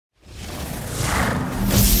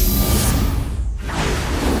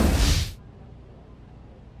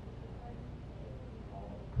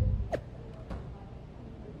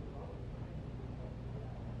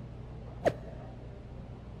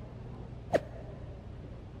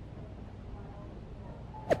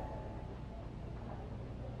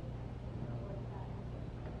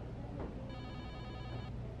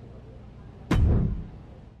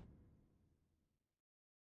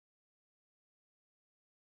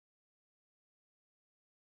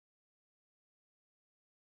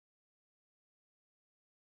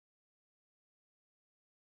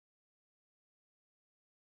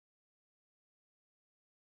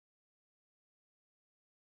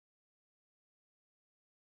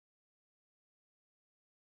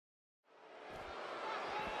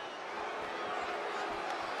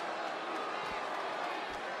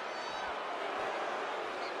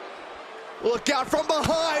Look out from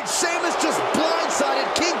behind. Shamus just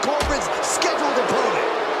blindsided King Corban's scheduled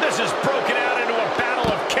opponent. This is broken out into a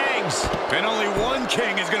battle of kings. And only one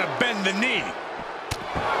king is going to bend the knee.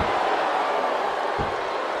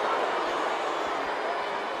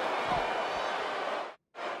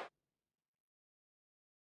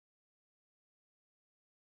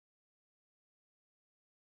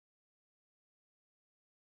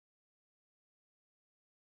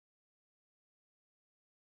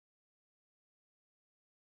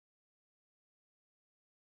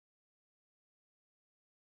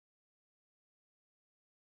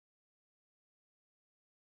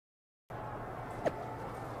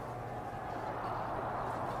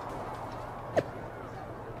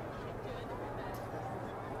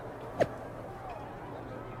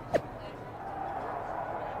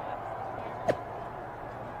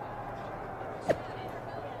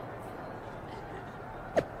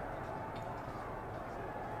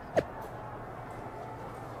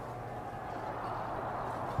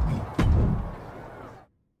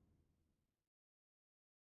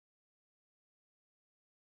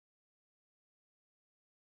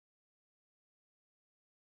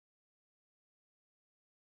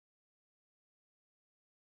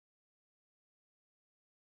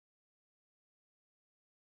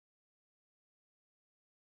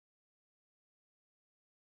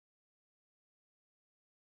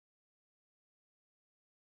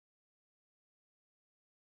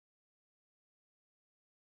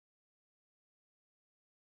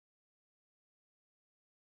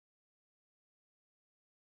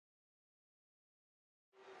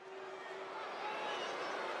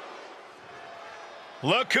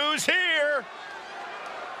 Look who's here.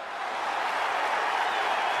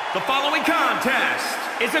 The following contest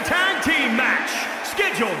is a tag team match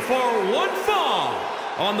scheduled for one fall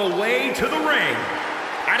on the way to the ring.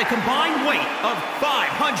 At a combined weight of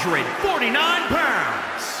 549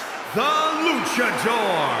 pounds, the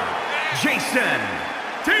Luchador, Jason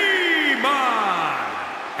T-Man,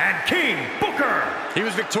 and King Booker. He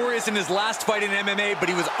was victorious in his last fight in MMA, but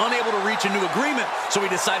he was unable to reach a new agreement, so he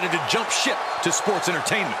decided to jump ship to sports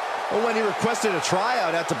entertainment. Well, when he requested a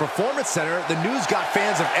tryout at the Performance Center, the news got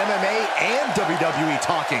fans of MMA and WWE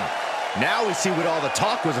talking. Now we see what all the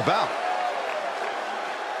talk was about.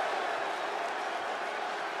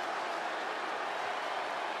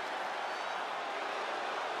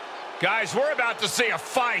 Guys, we're about to see a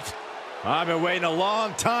fight. I've been waiting a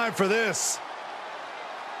long time for this.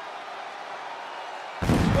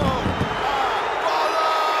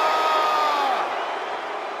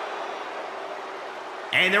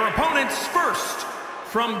 And their opponents first,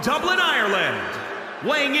 from Dublin, Ireland,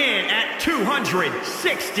 weighing in at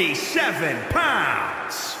 267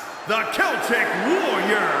 pounds, the Celtic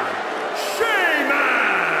Warrior,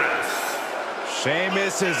 Shamus!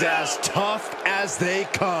 Shamus is as tough as they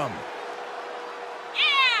come.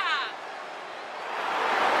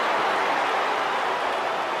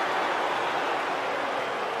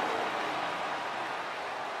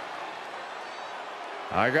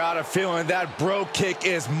 I got a feeling that bro kick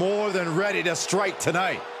is more than ready to strike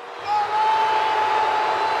tonight.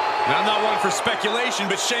 And I'm not one for speculation,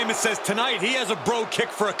 but Shamus says tonight he has a bro kick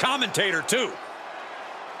for a commentator, too.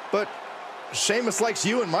 But Shamus likes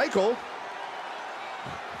you and Michael.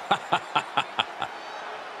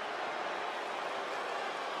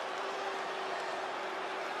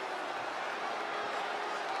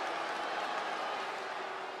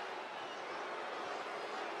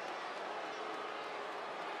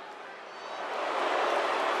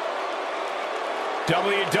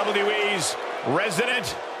 WWE's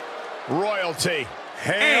resident royalty.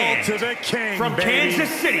 Hail to the king, from baby. Kansas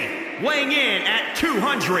City, weighing in at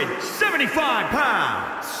 275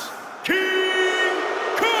 pounds, King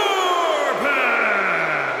Corban!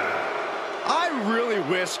 I really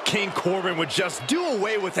wish King Corban would just do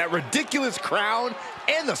away with that ridiculous crown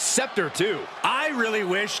and the scepter, too. I really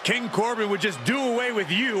wish King Corban would just do away with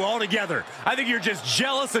you altogether. I think you're just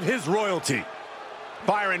jealous of his royalty.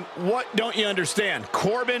 Byron, what don't you understand?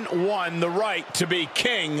 Corban won the right to be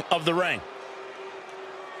king of the ring.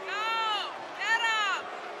 Go! Get up!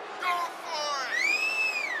 Go for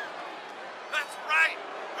it! That's right!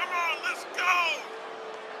 Come on, let's go!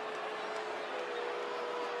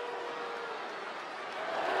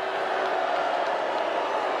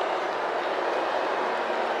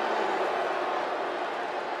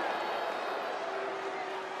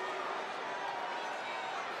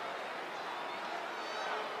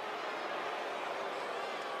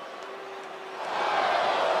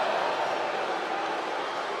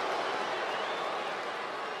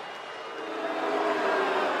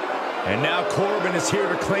 And now Corban is here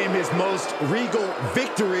to claim his most regal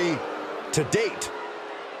victory to date.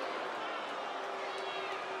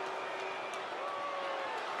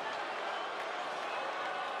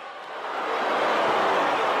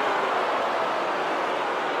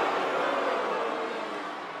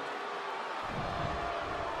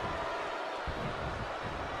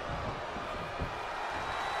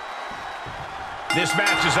 This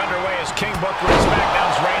match is underway as King Booker and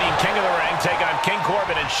SmackDown's reigning King of the Ring take on King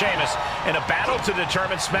Corban and Shamus in a battle to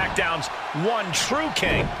determine SmackDown's one true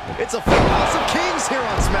king. It's a full house of kings here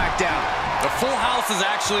on SmackDown. The full house is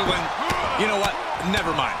actually when... You know what?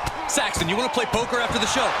 Never mind. Saxton, you want to play poker after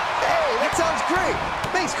the show? Hey, that sounds great.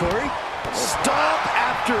 Thanks, Corey. Stop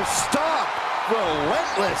after stop.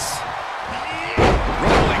 Relentless.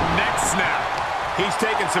 Rolling neck snap. He's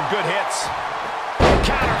taking some good hits.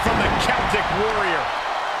 Counter from the Celtic Warrior.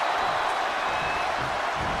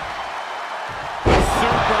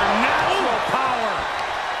 Supernatural power.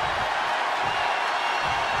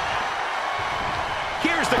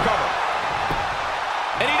 Here's the cover.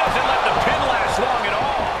 And he doesn't let the pin last long at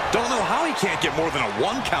all. Don't know how he can't get more than a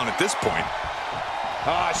 1 count at this point.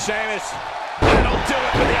 Ah, Shamus. That'll do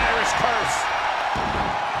it for the Irish Curse.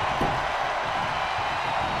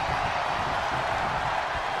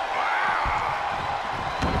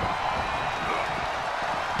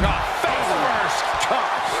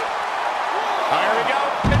 Here we go.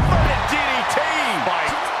 Inverted DDT.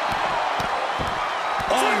 Bite.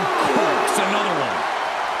 Uncorks another one.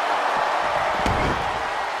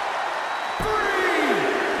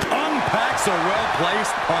 3. Unpacks a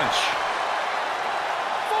well-placed punch.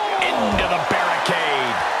 4. Into the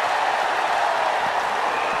barricade.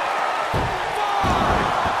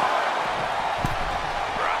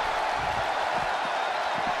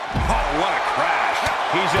 5. Oh, what a crash.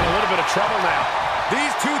 He's in a little bit of trouble now.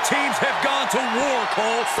 These two teams have gone to war,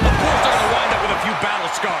 Cole. Of course they're going to wind up with a few battle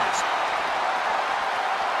scars.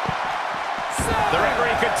 7. The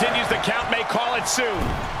referee continues the count, may call it soon.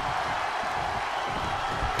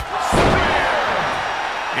 Spear!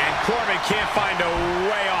 And Corban can't find a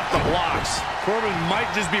way off the blocks. Corban might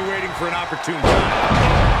just be waiting for an opportune time.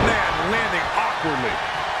 Man, landing awkwardly.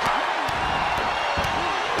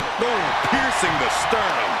 Oh, piercing the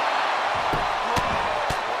sternum.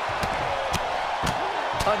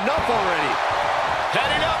 Enough already.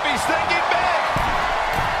 Heading up, he's thinking big.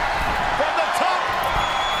 From the top.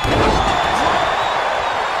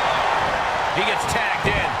 He gets tagged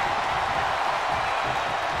in.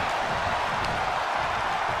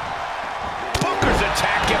 Booker's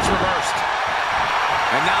attack gets reversed.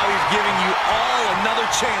 And now he's giving you all another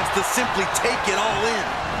chance to simply take it all in.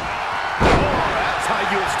 Oh, that's how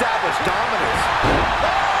you establish dominance.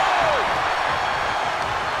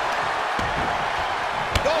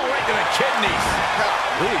 Kidneys.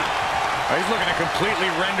 He's looking to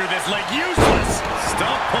completely render this leg useless.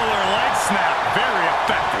 Stump puller leg snap. Very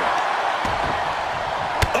effective.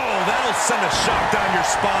 Oh, that'll send a shock down your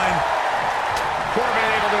spine. Corban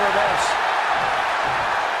able to reverse.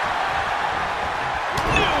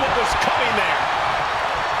 Knew what was coming there.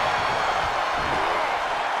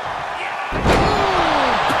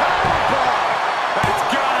 That's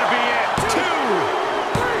gotta be it. 2.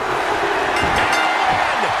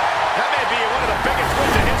 One of the biggest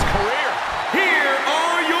wins in his career. Here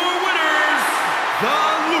are your winners, the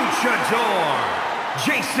Luchador,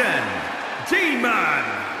 Jason, D-Man,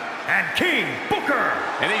 and King Booker.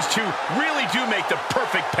 And these two really do make the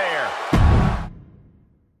perfect pair.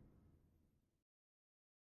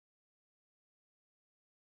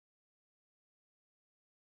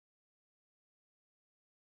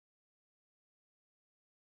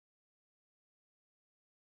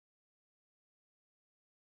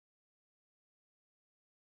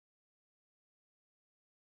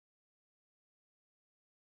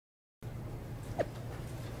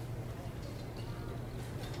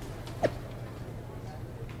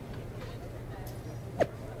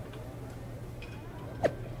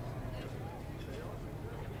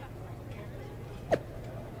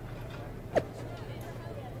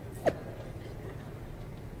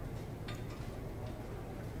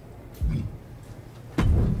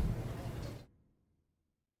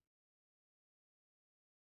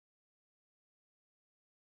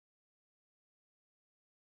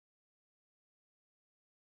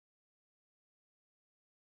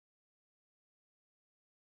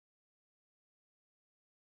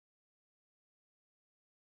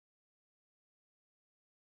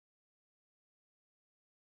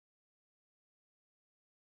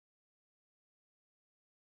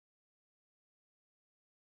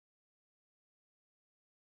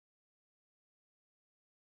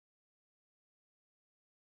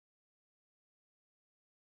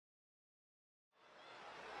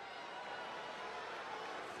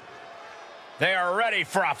 They are ready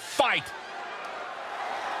for a fight.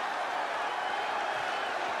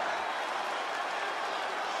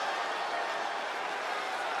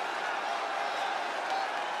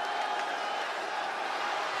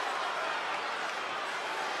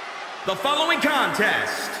 The following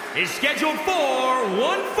contest is scheduled for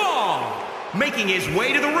one fall. Making his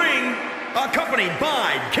way to the ring, accompanied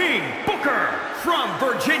by King Booker from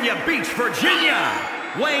Virginia Beach, Virginia.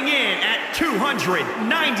 Weighing in at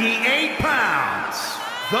 298 pounds,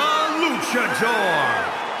 the Luchador,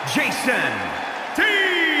 Jason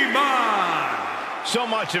Demon. So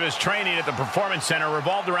much of his training at the Performance Center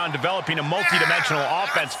revolved around developing a multi-dimensional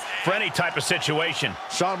offense for any type of situation.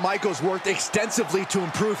 Shawn Michaels worked extensively to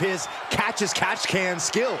improve his catch-as-catch-can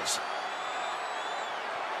skills.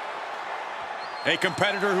 A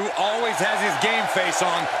competitor who always has his game face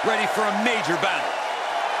on, ready for a major battle.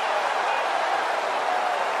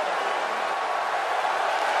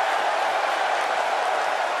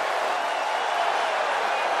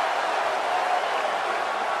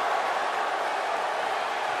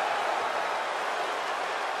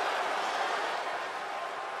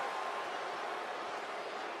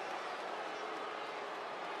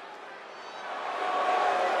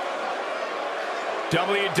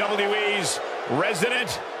 WWE's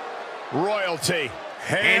resident royalty.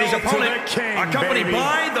 And his opponent, accompanied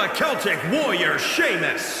by the Celtic Warrior,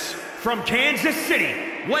 Shamus. From Kansas City,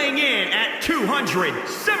 weighing in at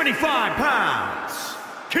 275 pounds,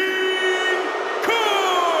 King Corban!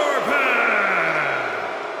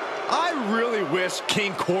 I really wish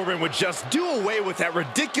King Corban would just do away with that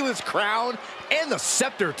ridiculous crown and the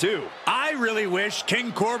scepter, too. I really wish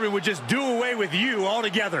King Corban would just do away with you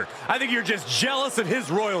altogether. I think you're just jealous of his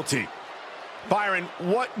royalty. Byron,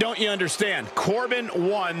 what don't you understand? Corban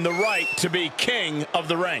won the right to be king of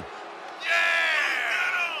the ring. Yeah!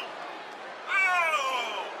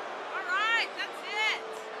 Oh! All right, that's it.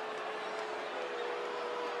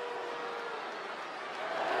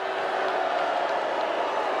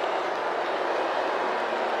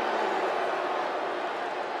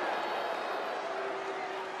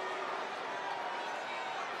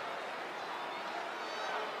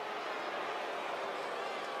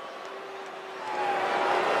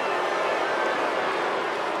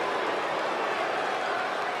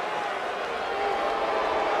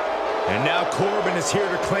 And now Corban is here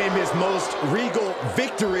to claim his most regal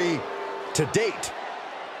victory to date.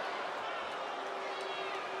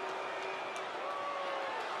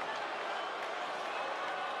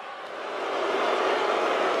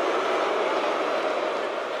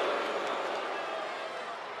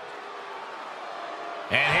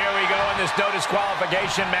 And here we go in this no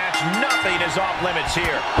disqualification match. Nothing is off limits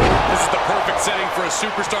here. This is the perfect setting for a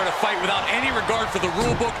superstar to fight without any regard for the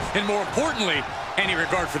rule book, and more importantly, any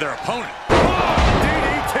regard for their opponent.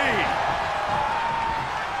 DDT!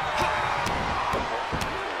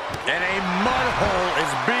 And a mud hole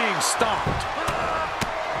is being stomped.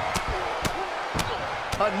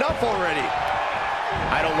 Enough already.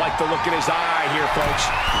 I don't like the look in his eye here, folks.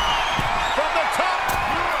 From the top.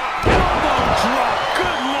 Elbow drop,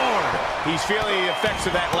 good Lord. He's feeling the effects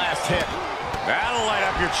of that last hit. That'll light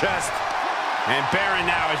up your chest. And Baron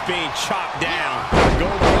now is being chopped down.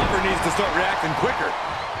 Gold Glover needs to start reacting quicker.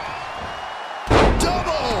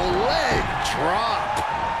 Double leg drop.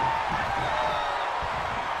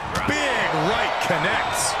 Big right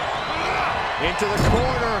connects. Into the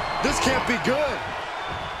corner. This can't be good.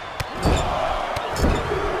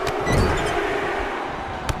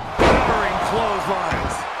 Covering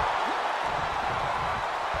clotheslines.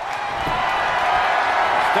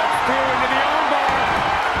 Steps through into the armbar.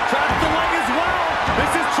 Traps the leg as well.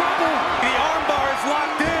 This is trouble. The armbar is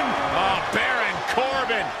locked in. Oh, Baron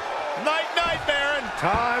Corbin. Night-night, Baron.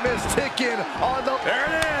 Time is ticking on the... There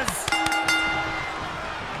it is.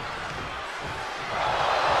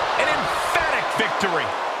 An emphatic victory.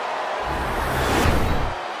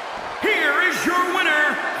 Here is your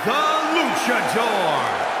winner, the Luchador,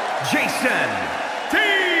 Jason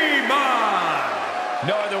Demon.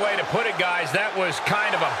 No other way to put it, guys. That was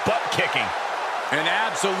kind of a butt-kicking. An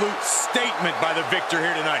absolute statement by the victor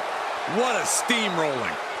here tonight. What a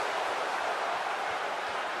steamrolling.